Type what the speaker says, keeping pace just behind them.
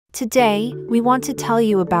Today, we want to tell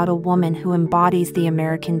you about a woman who embodies the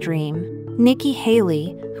American dream. Nikki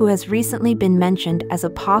Haley, who has recently been mentioned as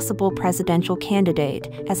a possible presidential candidate,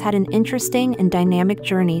 has had an interesting and dynamic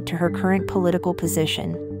journey to her current political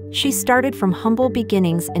position. She started from humble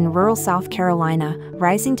beginnings in rural South Carolina,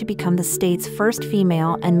 rising to become the state's first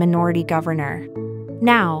female and minority governor.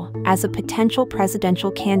 Now, as a potential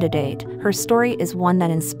presidential candidate, her story is one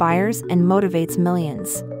that inspires and motivates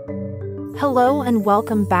millions. Hello and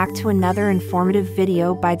welcome back to another informative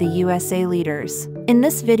video by the USA Leaders. In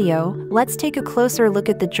this video, let's take a closer look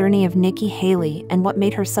at the journey of Nikki Haley and what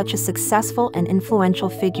made her such a successful and influential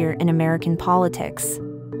figure in American politics.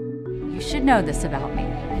 You should know this about me.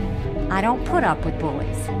 I don't put up with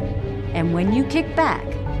bullies. And when you kick back,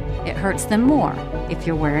 it hurts them more if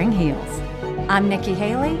you're wearing heels. I'm Nikki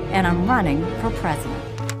Haley, and I'm running for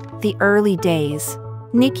president. The early days.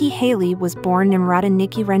 Nikki Haley was born Nimrata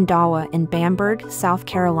Nikki Randhawa in Bamberg, South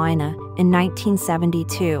Carolina, in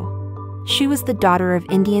 1972. She was the daughter of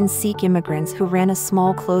Indian Sikh immigrants who ran a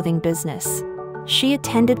small clothing business. She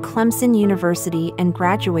attended Clemson University and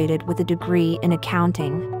graduated with a degree in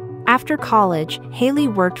accounting. After college, Haley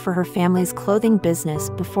worked for her family's clothing business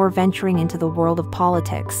before venturing into the world of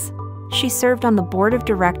politics. She served on the board of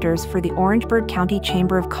directors for the Orangeburg County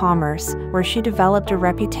Chamber of Commerce, where she developed a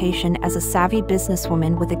reputation as a savvy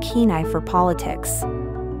businesswoman with a keen eye for politics.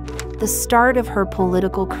 The start of her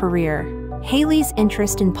political career. Haley's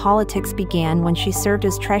interest in politics began when she served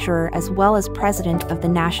as treasurer as well as president of the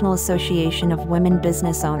National Association of Women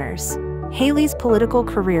Business Owners. Haley's political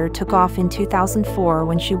career took off in 2004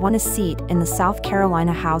 when she won a seat in the South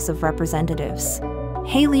Carolina House of Representatives.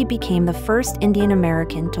 Haley became the first Indian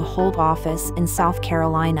American to hold office in South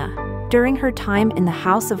Carolina. During her time in the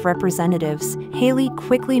House of Representatives, Haley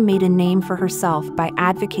quickly made a name for herself by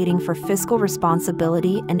advocating for fiscal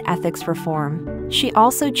responsibility and ethics reform. She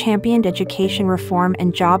also championed education reform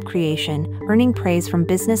and job creation, earning praise from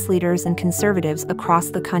business leaders and conservatives across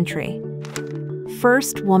the country.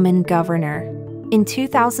 First woman governor. In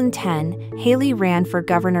 2010, Haley ran for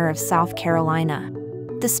governor of South Carolina.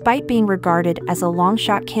 Despite being regarded as a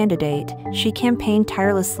long-shot candidate, she campaigned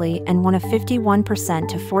tirelessly and won a 51%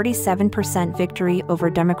 to 47% victory over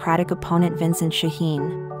Democratic opponent Vincent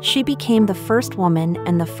Shaheen. She became the first woman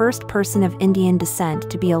and the first person of Indian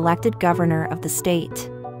descent to be elected governor of the state.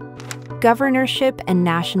 Governorship and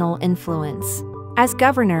national influence. As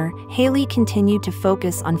governor, Haley continued to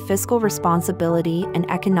focus on fiscal responsibility and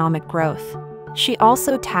economic growth. She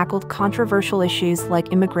also tackled controversial issues like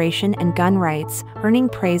immigration and gun rights, earning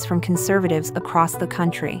praise from conservatives across the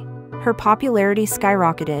country. Her popularity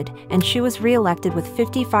skyrocketed, and she was re-elected with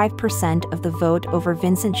 55% of the vote over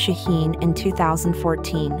Vincent Shaheen in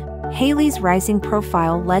 2014. Haley's rising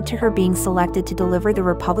profile led to her being selected to deliver the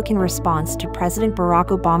Republican response to President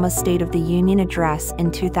Barack Obama's State of the Union address in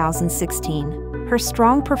 2016. Her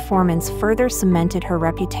strong performance further cemented her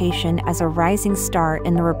reputation as a rising star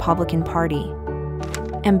in the Republican Party.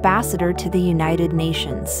 Ambassador to the United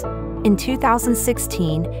Nations. In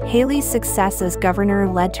 2016, Haley's success as governor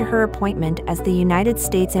led to her appointment as the United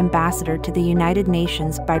States Ambassador to the United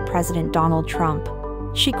Nations by President Donald Trump.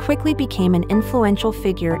 She quickly became an influential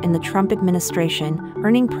figure in the Trump administration,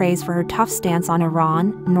 earning praise for her tough stance on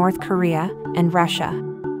Iran, North Korea, and Russia.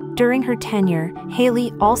 During her tenure,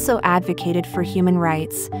 Haley also advocated for human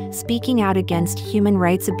rights, speaking out against human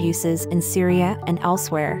rights abuses in Syria and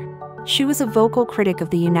elsewhere. She was a vocal critic of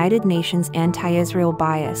the United Nations anti-Israel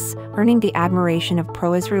bias, earning the admiration of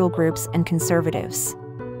pro-Israel groups and conservatives.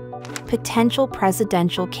 Potential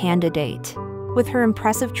presidential candidate. With her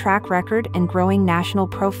impressive track record and growing national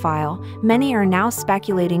profile, many are now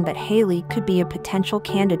speculating that Haley could be a potential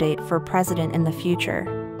candidate for president in the future.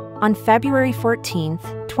 On February 14,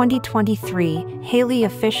 2023, Haley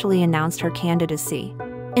officially announced her candidacy.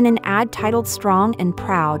 In an ad titled "Strong and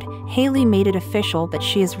Proud," Haley made it official that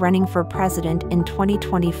she is running for president in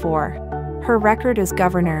 2024. Her record as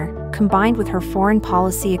governor, combined with her foreign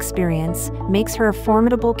policy experience, makes her a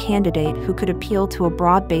formidable candidate who could appeal to a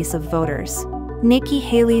broad base of voters. Nikki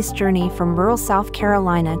Haley's journey from rural South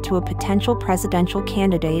Carolina to a potential presidential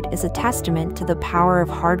candidate is a testament to the power of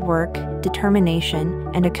hard work, determination,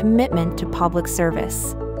 and a commitment to public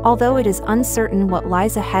service. Although it is uncertain what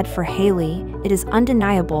lies ahead for Haley, it is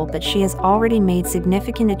undeniable that she has already made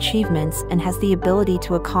significant achievements and has the ability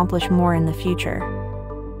to accomplish more in the future.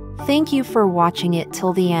 Thank you for watching it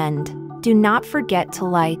till the end. Do not forget to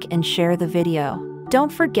like and share the video.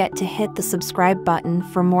 Don't forget to hit the subscribe button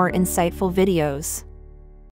for more insightful videos.